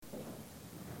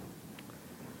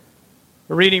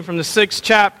We're reading from the 6th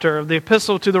chapter of the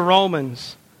Epistle to the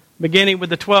Romans, beginning with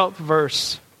the 12th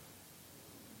verse.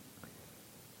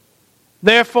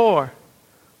 Therefore,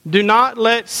 do not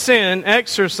let sin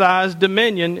exercise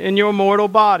dominion in your mortal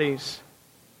bodies,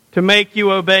 to make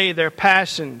you obey their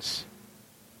passions.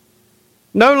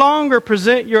 No longer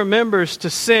present your members to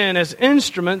sin as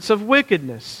instruments of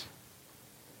wickedness,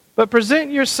 but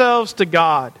present yourselves to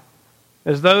God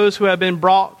as those who have been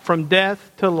brought from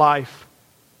death to life,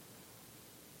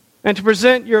 and to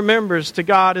present your members to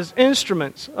God as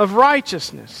instruments of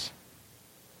righteousness.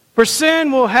 For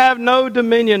sin will have no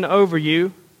dominion over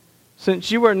you, since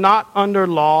you are not under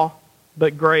law,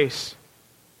 but grace.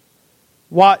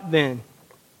 What then?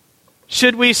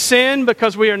 Should we sin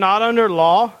because we are not under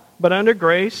law, but under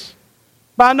grace?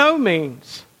 By no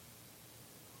means.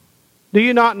 Do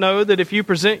you not know that if you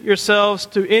present yourselves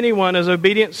to anyone as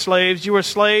obedient slaves, you are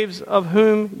slaves of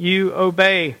whom you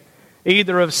obey,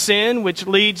 either of sin, which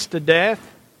leads to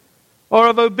death, or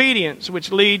of obedience,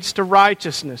 which leads to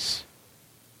righteousness?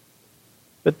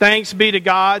 But thanks be to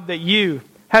God that you,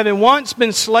 having once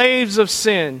been slaves of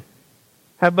sin,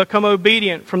 have become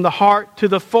obedient from the heart to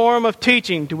the form of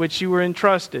teaching to which you were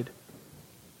entrusted.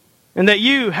 And that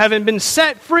you, having been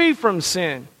set free from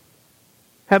sin,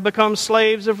 have become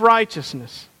slaves of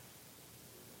righteousness.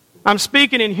 I'm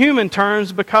speaking in human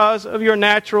terms because of your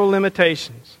natural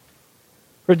limitations.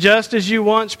 For just as you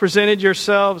once presented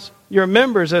yourselves, your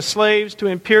members, as slaves to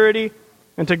impurity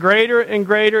and to greater and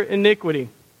greater iniquity,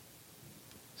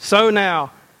 so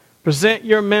now present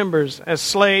your members as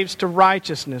slaves to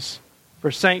righteousness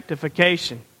for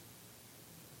sanctification.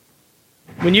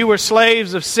 When you were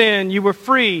slaves of sin, you were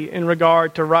free in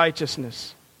regard to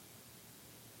righteousness.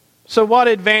 So what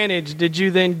advantage did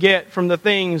you then get from the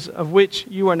things of which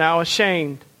you are now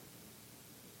ashamed?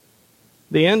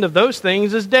 The end of those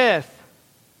things is death.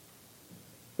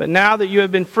 But now that you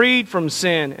have been freed from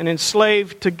sin and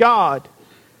enslaved to God,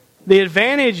 the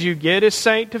advantage you get is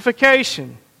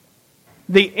sanctification.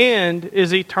 The end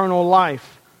is eternal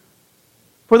life.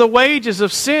 For the wages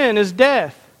of sin is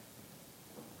death.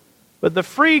 But the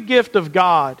free gift of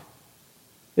God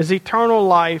is eternal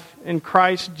life in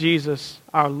Christ Jesus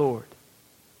our Lord.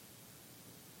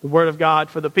 The Word of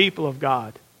God for the people of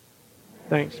God.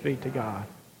 Thanks be to God.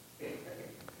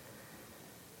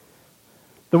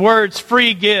 The words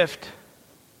free gift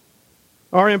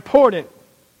are important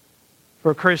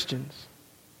for Christians,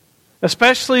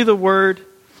 especially the word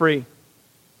free.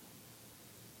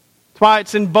 That's why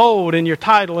it's in bold in your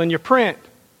title, in your print,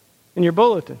 in your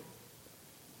bulletin.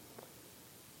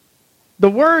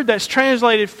 The word that's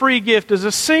translated free gift is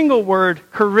a single word,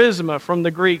 charisma, from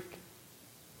the Greek.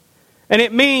 And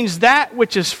it means that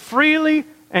which is freely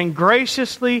and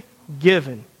graciously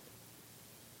given.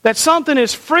 That something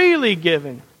is freely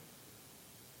given.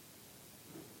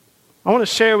 I want to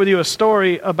share with you a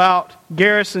story about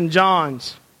Garrison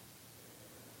Johns,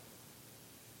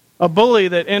 a bully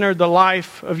that entered the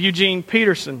life of Eugene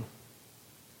Peterson.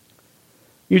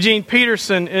 Eugene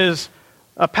Peterson is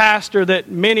a pastor that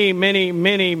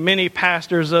many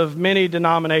pastors of many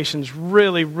denominations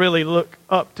really look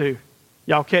up to.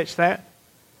 Y'all catch that?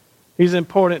 He's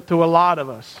important to a lot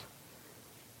of us.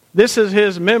 This is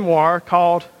his memoir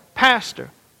called Pastor.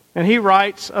 And he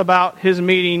writes about his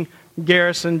meeting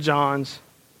Garrison Johns.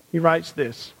 He writes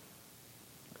this.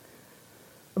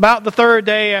 About the third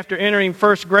day after entering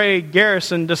first grade,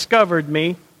 Garrison discovered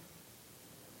me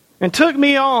and took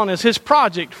me on as his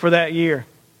project for that year.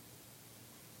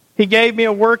 He gave me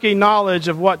a working knowledge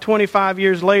of what 25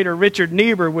 years later Richard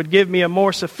Niebuhr would give me a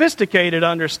more sophisticated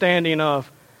understanding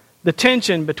of: the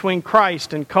tension between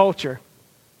Christ and culture.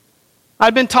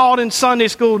 I'd been taught in Sunday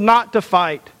school not to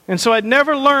fight, and so I'd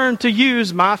never learned to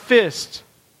use my fists.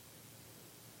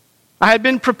 I had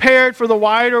been prepared for the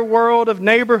wider world of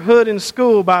neighborhood and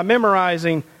school by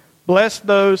memorizing, "Bless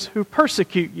those who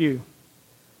persecute you,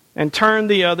 and turn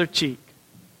the other cheek."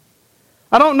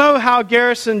 I don't know how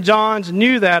Garrison Johns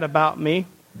knew that about me.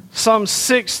 Some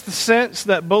sixth sense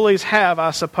that bullies have,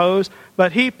 I suppose,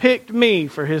 but he picked me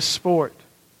for his sport.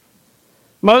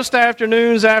 Most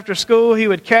afternoons after school, he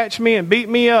would catch me and beat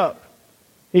me up.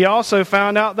 He also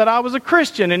found out that I was a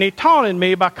Christian, and he taunted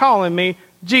me by calling me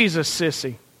Jesus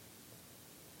Sissy.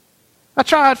 I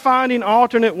tried finding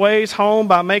alternate ways home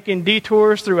by making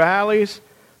detours through alleys,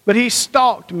 but he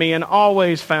stalked me and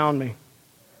always found me.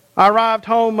 I arrived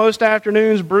home most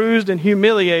afternoons bruised and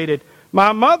humiliated.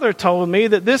 My mother told me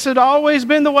that this had always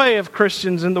been the way of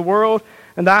Christians in the world,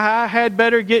 and that I had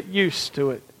better get used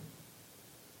to it.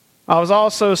 I was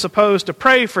also supposed to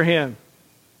pray for him.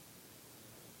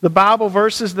 The Bible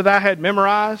verses that I had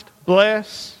memorized,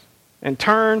 bless and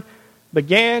turn,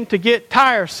 began to get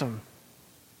tiresome.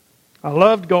 I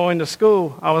loved going to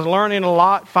school. I was learning a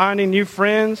lot, finding new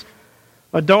friends,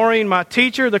 adoring my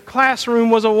teacher. The classroom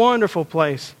was a wonderful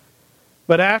place.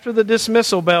 But after the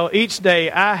dismissal bell each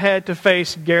day, I had to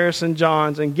face Garrison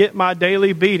Johns and get my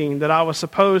daily beating that I was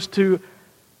supposed to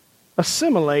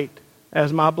assimilate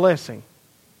as my blessing.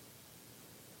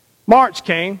 March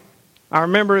came. I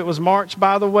remember it was March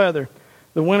by the weather.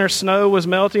 The winter snow was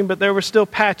melting, but there were still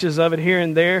patches of it here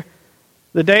and there.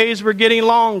 The days were getting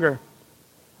longer.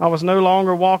 I was no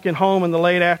longer walking home in the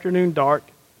late afternoon dark.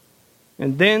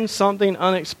 And then something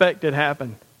unexpected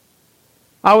happened.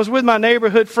 I was with my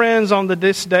neighborhood friends on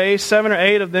this day, 7 or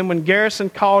 8 of them, when Garrison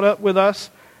caught up with us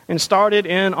and started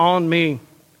in on me,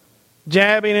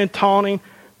 jabbing and taunting,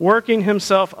 working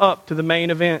himself up to the main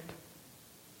event.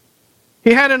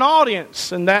 He had an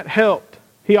audience, and that helped.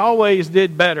 He always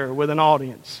did better with an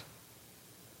audience.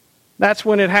 That's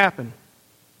when it happened.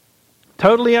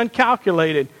 Totally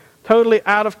uncalculated, totally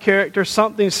out of character,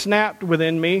 something snapped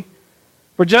within me.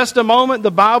 For just a moment, the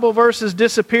Bible verses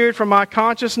disappeared from my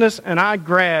consciousness, and I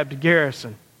grabbed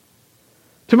Garrison.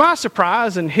 To my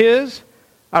surprise and his,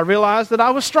 I realized that I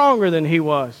was stronger than he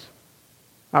was.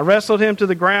 I wrestled him to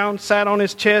the ground, sat on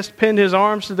his chest, pinned his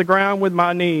arms to the ground with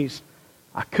my knees.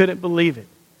 I couldn't believe it.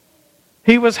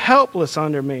 He was helpless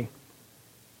under me,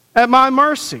 at my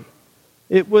mercy.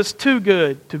 It was too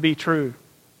good to be true.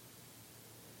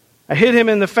 I hit him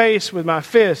in the face with my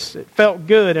fists. It felt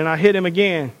good, and I hit him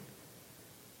again.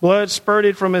 Blood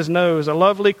spurted from his nose, a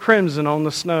lovely crimson on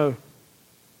the snow.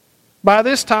 By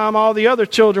this time, all the other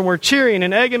children were cheering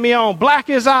and egging me on. Black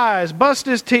his eyes, bust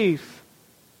his teeth.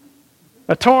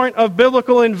 A torrent of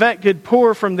biblical invective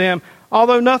poured from them,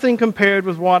 although nothing compared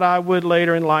with what I would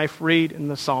later in life read in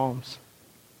the Psalms.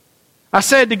 I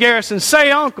said to Garrison, "Say,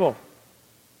 Uncle."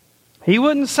 He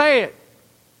wouldn't say it.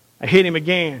 I hit him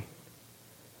again.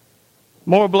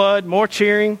 More blood, more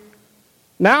cheering.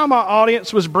 Now my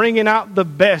audience was bringing out the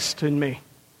best in me.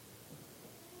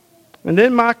 And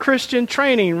then my Christian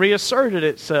training reasserted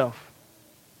itself.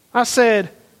 I said,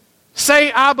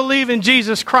 "Say, I believe in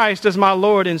Jesus Christ as my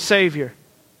Lord and Savior."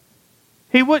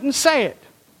 He wouldn't say it.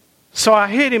 So I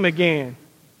hit him again.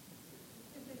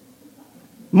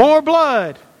 More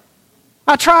blood.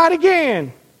 I tried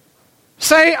again.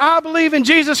 "Say, I believe in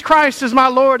Jesus Christ as my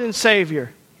Lord and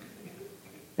Savior."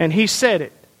 And he said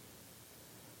it.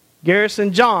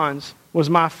 Garrison Johns was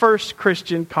my first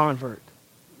Christian convert.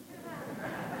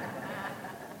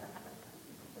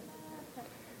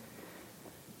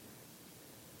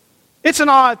 It's an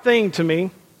odd thing to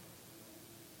me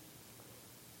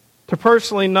to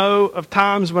personally know of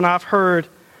times when I've heard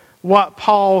what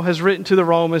Paul has written to the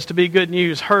Romans to be good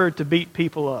news, heard to beat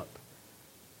people up,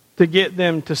 to get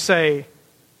them to say,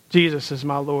 "Jesus is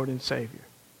my Lord and Savior."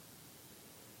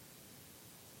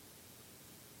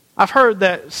 I've heard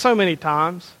that so many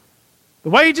times. The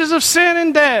wages of sin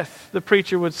and death, the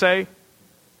preacher would say.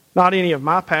 Not any of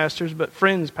my pastors, but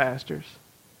friends' pastors.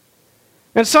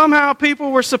 And somehow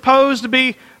people were supposed to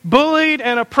be bullied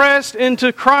and oppressed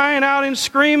into crying out and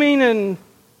screaming and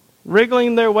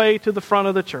wriggling their way to the front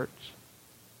of the church.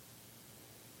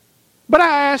 But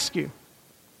I ask you,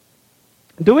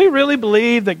 do we really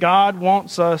believe that God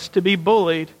wants us to be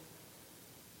bullied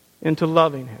into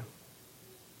loving Him?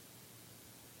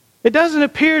 It doesn't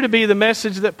appear to be the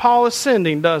message that Paul is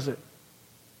sending, does it?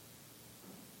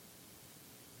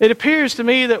 It appears to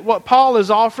me that what Paul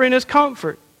is offering is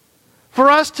comfort. For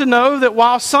us to know that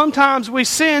while sometimes we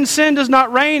sin, sin does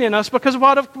not reign in us because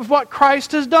of what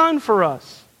Christ has done for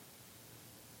us.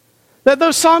 That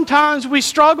though sometimes we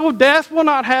struggle, death will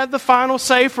not have the final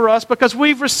say for us because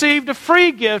we've received a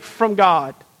free gift from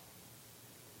God.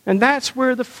 And that's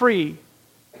where the free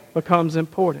becomes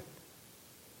important.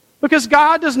 Because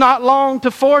God does not long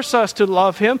to force us to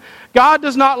love Him. God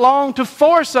does not long to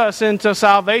force us into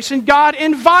salvation. God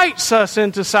invites us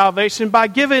into salvation by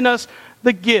giving us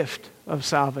the gift of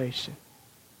salvation.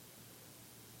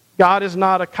 God is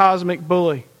not a cosmic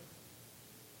bully,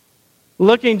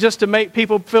 looking just to make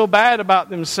people feel bad about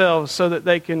themselves so that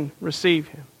they can receive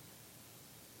Him.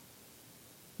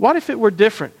 What if it were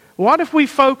different? What if we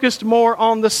focused more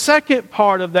on the second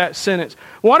part of that sentence?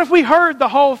 What if we heard the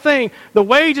whole thing? The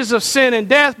wages of sin and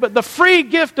death, but the free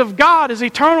gift of God is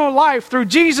eternal life through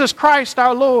Jesus Christ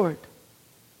our Lord.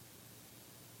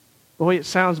 Boy, it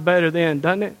sounds better then,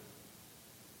 doesn't it?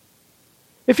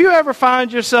 If you ever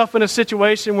find yourself in a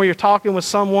situation where you're talking with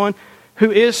someone who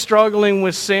is struggling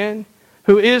with sin,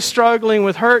 who is struggling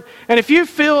with hurt, and if you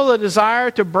feel a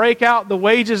desire to break out the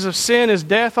wages of sin as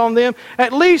death on them,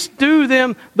 at least do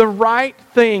them the right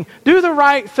thing. Do the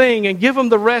right thing and give them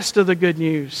the rest of the good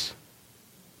news.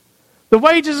 The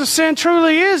wages of sin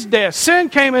truly is death. Sin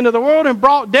came into the world and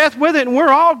brought death with it, and we're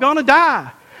all going to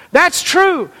die. That's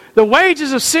true. The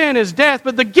wages of sin is death,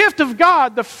 but the gift of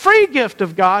God, the free gift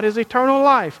of God, is eternal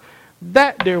life.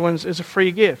 That, dear ones, is a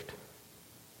free gift.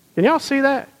 Can y'all see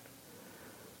that?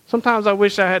 Sometimes I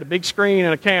wish I had a big screen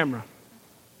and a camera.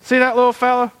 See that little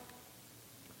fella?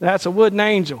 That's a wooden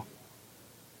angel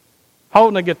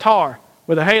holding a guitar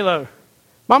with a halo.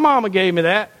 My mama gave me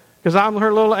that because I'm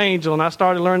her little angel and I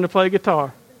started learning to play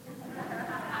guitar.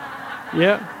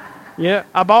 Yeah.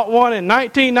 I bought one in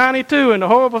 1992 and the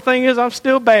horrible thing is I'm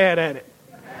still bad at it.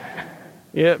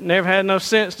 Yep, never had enough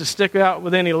sense to stick out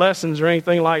with any lessons or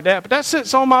anything like that. But that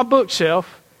sits on my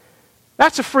bookshelf.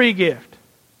 That's a free gift.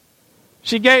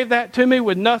 She gave that to me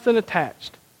with nothing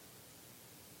attached.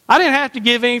 I didn't have to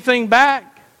give anything back.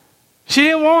 She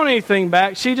didn't want anything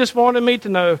back. She just wanted me to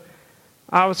know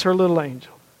I was her little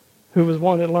angel who was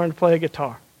wanting to learn to play a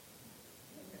guitar.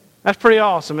 That's pretty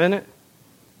awesome, isn't it?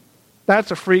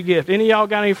 That's a free gift. Any of y'all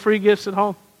got any free gifts at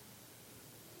home?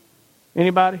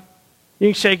 Anybody? You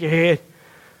can shake your head.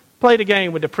 Play the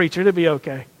game with the preacher. It'll be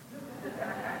okay.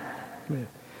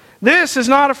 This is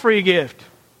not a free gift.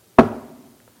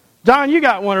 John, you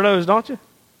got one of those, don't you?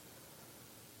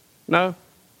 No?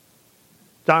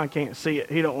 John can't see it.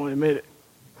 He don't want to admit it.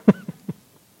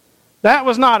 That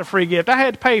was not a free gift. I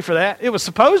had to pay for that. It was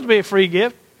supposed to be a free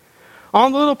gift.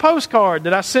 On the little postcard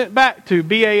that I sent back to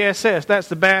BASS, that's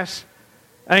the Bass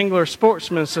Angler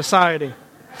Sportsman Society.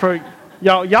 For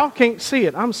y'all can't see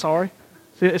it. I'm sorry.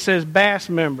 See, it says Bass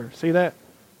member. See that?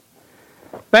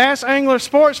 Bass Angler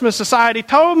Sportsman Society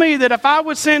told me that if I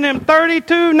would send them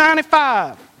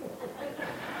 $32.95,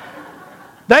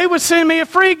 they would send me a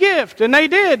free gift. And they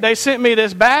did. They sent me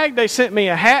this bag. They sent me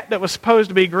a hat that was supposed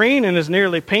to be green and is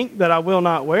nearly pink that I will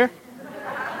not wear.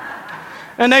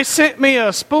 And they sent me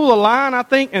a spool of line, I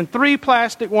think, and 3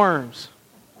 plastic worms.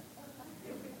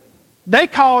 They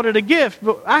called it a gift,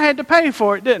 but I had to pay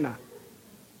for it, didn't I?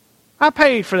 I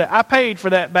paid for that. I paid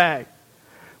for that bag.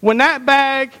 When that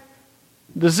bag,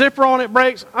 the zipper on it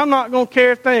breaks, I'm not going to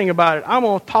care a thing about it. I'm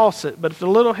going to toss it. But if the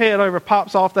little head over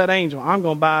pops off that angel, I'm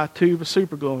going to buy a tube of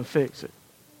super glue and fix it.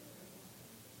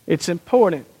 It's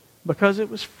important because it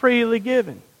was freely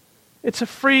given. It's a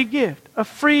free gift. A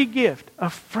free gift. A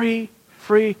free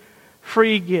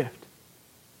gift.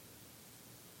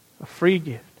 A free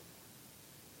gift.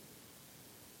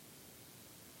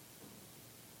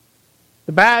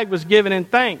 The bag was given in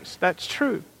thanks. That's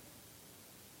true.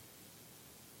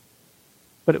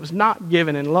 But it was not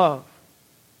given in love.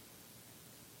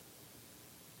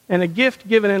 And a gift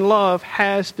given in love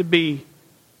has to be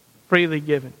freely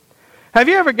given. Have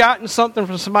you ever gotten something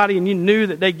from somebody and you knew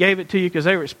that they gave it to you because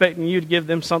they were expecting you to give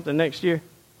them something next year?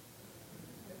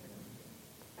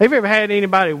 Have you ever had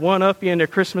anybody one-up you in their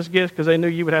Christmas gift because they knew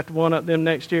you would have to one-up them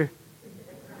next year?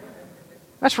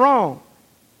 That's wrong.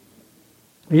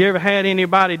 Have you ever had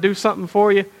anybody do something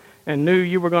for you and knew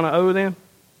you were going to owe them?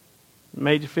 It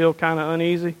made you feel kind of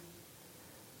uneasy?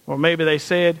 Or maybe they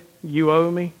said, "You owe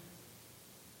me."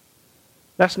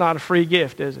 That's not a free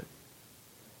gift, is it?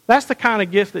 That's the kind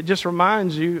of gift that just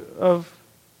reminds you of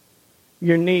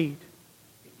your need.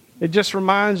 It just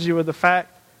reminds you of the fact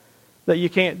that you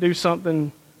can't do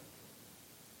something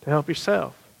to help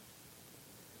yourself.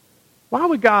 Why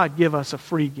would God give us a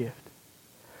free gift?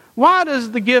 Why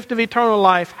does the gift of eternal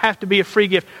life have to be a free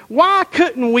gift? Why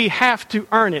couldn't we have to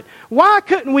earn it? Why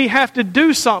couldn't we have to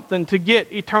do something to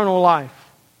get eternal life?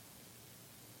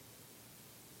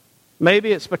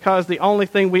 Maybe it's because the only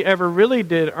thing we ever really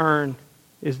did earn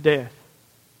is death.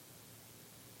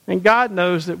 And God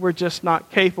knows that we're just not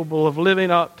capable of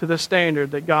living up to the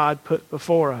standard that God put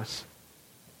before us.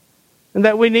 And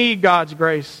that we need God's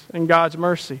grace and God's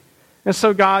mercy. And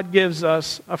so God gives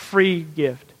us a free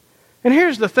gift. And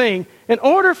here's the thing. In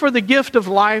order for the gift of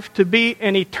life to be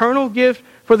an eternal gift,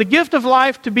 for the gift of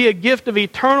life to be a gift of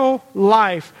eternal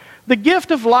life, the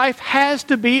gift of life has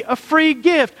to be a free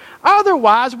gift.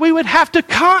 Otherwise, we would have to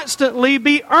constantly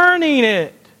be earning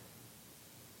it.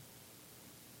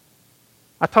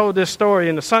 I told this story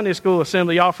in the Sunday school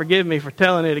assembly. Y'all forgive me for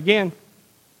telling it again.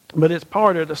 But it's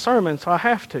part of the sermon, so I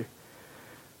have to.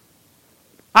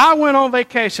 I went on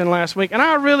vacation last week, and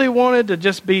I really wanted to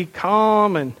just be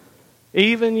calm and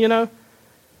even,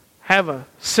 have a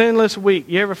sinless week.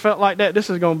 You ever felt like that? This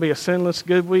is going to be a sinless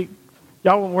good week.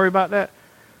 Y'all won't worry about that?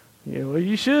 Yeah, well,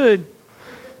 you should.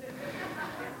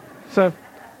 So,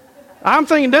 I'm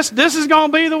thinking this is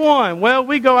going to be the one. Well,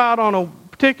 we go out on a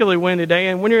particularly windy day,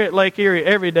 and when you're at Lake Erie,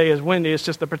 every day is windy. It's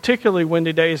just the particularly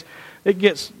windy days. It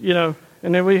gets,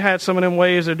 And then we had some of them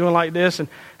waves that are doing like this, and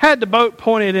had the boat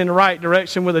pointed in the right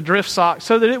direction with a drift sock,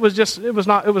 so that it was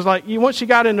like once you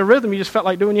got in the rhythm, you just felt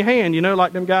like doing your hand,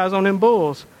 like them guys on them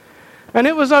bulls. And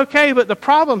it was okay, but the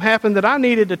problem happened that I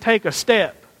needed to take a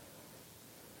step.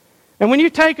 And when you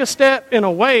take a step in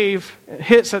a wave, it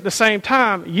hits at the same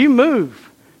time, you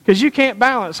move, because you can't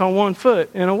balance on one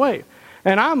foot in a wave.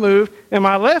 And I moved, and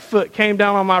my left foot came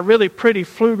down on my really pretty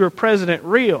Pfluger President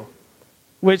reel,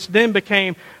 which then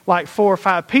became like 4 or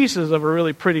 5 pieces of a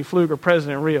really pretty Pfluger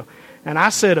President reel. And I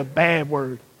said a bad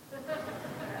word.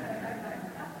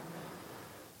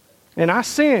 And I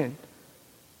sinned.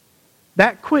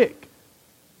 That quick.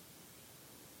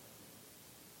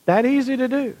 That easy to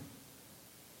do.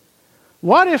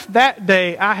 What if that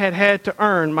day I had to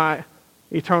earn my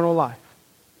eternal life?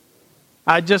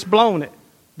 I'd just blown it,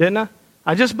 didn't I?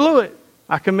 I just blew it.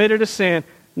 I committed a sin,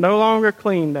 no longer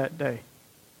clean that day.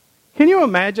 Can you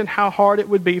imagine how hard it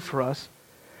would be for us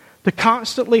to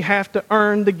constantly have to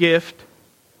earn the gift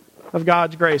of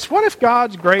God's grace? What if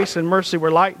God's grace and mercy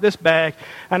were like this bag,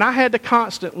 and I had to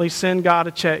constantly send God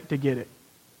a check to get it?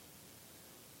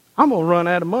 I'm going to run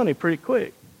out of money pretty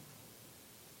quick.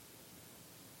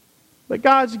 But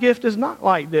God's gift is not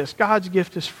like this. God's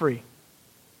gift is free.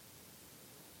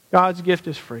 God's gift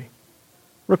is free.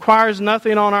 Requires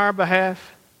nothing on our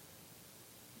behalf,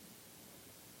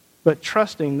 but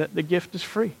trusting that the gift is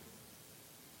free.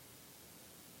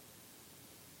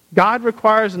 God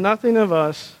requires nothing of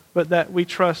us but that we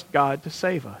trust God to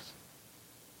save us.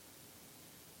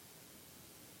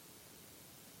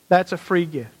 That's a free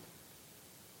gift.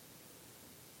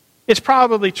 It's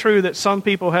probably true that some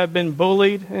people have been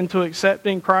bullied into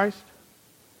accepting Christ.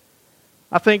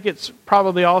 I think it's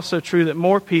probably also true that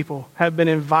more people have been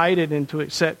invited into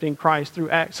accepting Christ through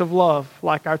acts of love,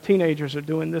 like our teenagers are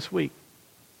doing this week.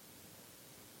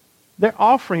 They're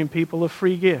offering people a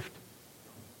free gift.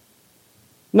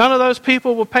 None of those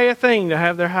people will pay a thing to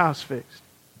have their house fixed.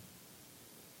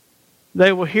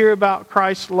 They will hear about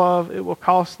Christ's love. It will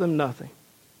cost them nothing.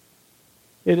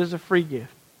 It is a free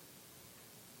gift.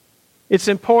 It's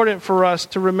important for us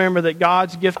to remember that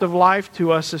God's gift of life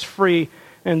to us is free,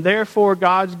 and therefore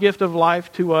God's gift of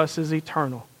life to us is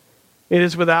eternal. It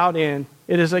is without end.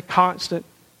 It is a constant,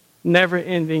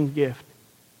 never-ending gift.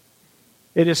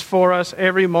 It is for us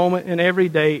every moment and every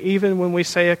day, even when we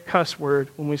say a cuss word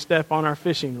when we step on our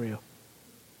fishing reel.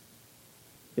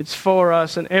 It's for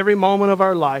us in every moment of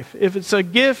our life. If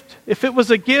it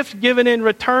was a gift given in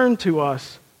return to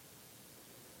us,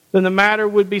 then the matter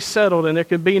would be settled and there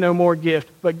could be no more gift.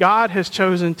 But God has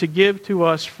chosen to give to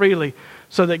us freely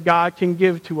so that God can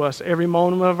give to us every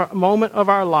moment of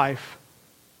our life,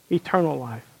 eternal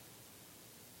life.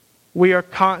 We are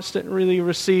constantly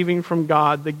receiving from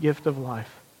God the gift of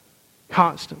life.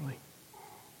 Constantly.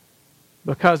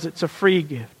 Because it's a free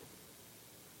gift.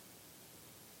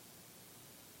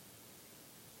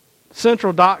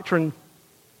 Central doctrine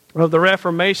of the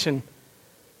Reformation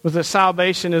was that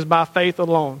salvation is by faith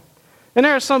alone. And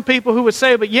there are some people who would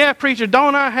say, but yeah, preacher,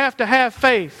 don't I have to have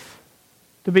faith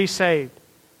to be saved?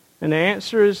 And the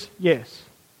answer is yes.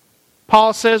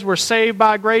 Paul says we're saved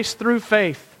by grace through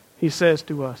faith, he says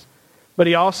to us. But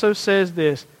he also says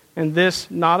this, and this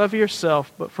not of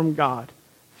yourself, but from God.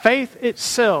 Faith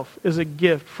itself is a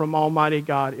gift from Almighty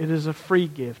God. It is a free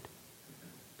gift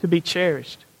to be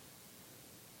cherished.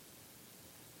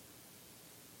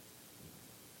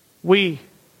 We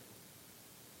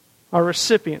are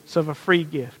recipients of a free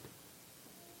gift.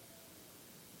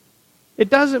 It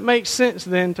doesn't make sense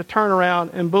then to turn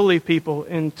around and bully people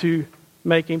into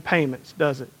making payments,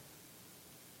 does it?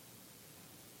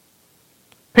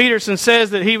 Peterson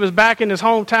says that he was back in his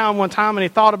hometown one time and he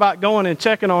thought about going and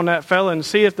checking on that fella and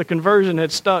see if the conversion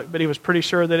had stuck, but he was pretty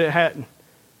sure that it hadn't.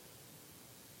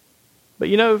 But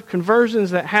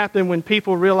conversions that happen when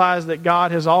people realize that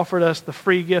God has offered us the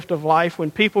free gift of life,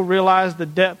 when people realize the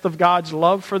depth of God's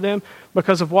love for them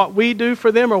because of what we do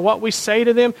for them or what we say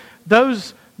to them,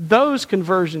 those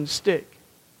conversions stick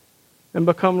and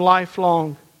become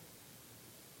lifelong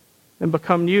and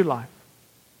become new life.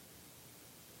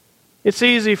 It's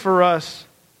easy for us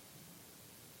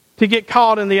to get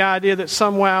caught in the idea that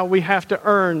somehow we have to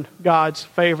earn God's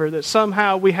favor, that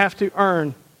somehow we have to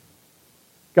earn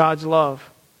God's love.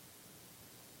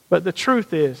 But the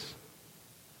truth is,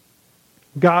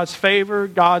 God's favor,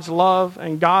 God's love,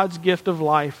 and God's gift of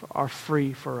life are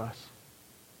free for us.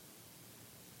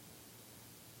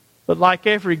 But like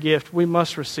every gift, we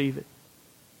must receive it.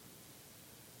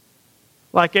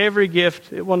 Like every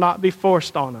gift, it will not be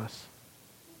forced on us.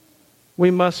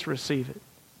 We must receive it.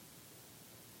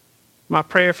 My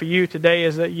prayer for you today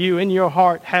is that you in your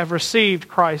heart have received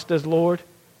Christ as Lord,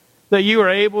 That you are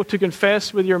able to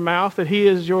confess with your mouth that He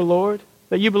is your Lord?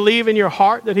 That you believe in your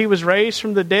heart that He was raised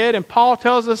from the dead? And Paul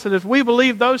tells us that if we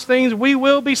believe those things, we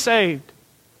will be saved.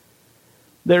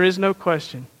 There is no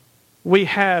question. We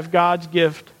have God's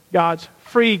gift, God's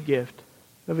free gift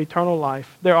of eternal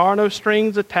life. There are no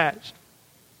strings attached.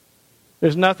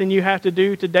 There's nothing you have to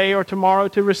do today or tomorrow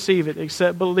to receive it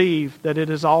except believe that it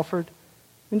is offered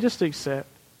and just accept.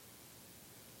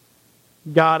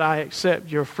 God, I accept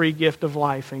your free gift of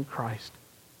life in Christ.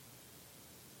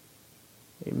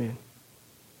 Amen.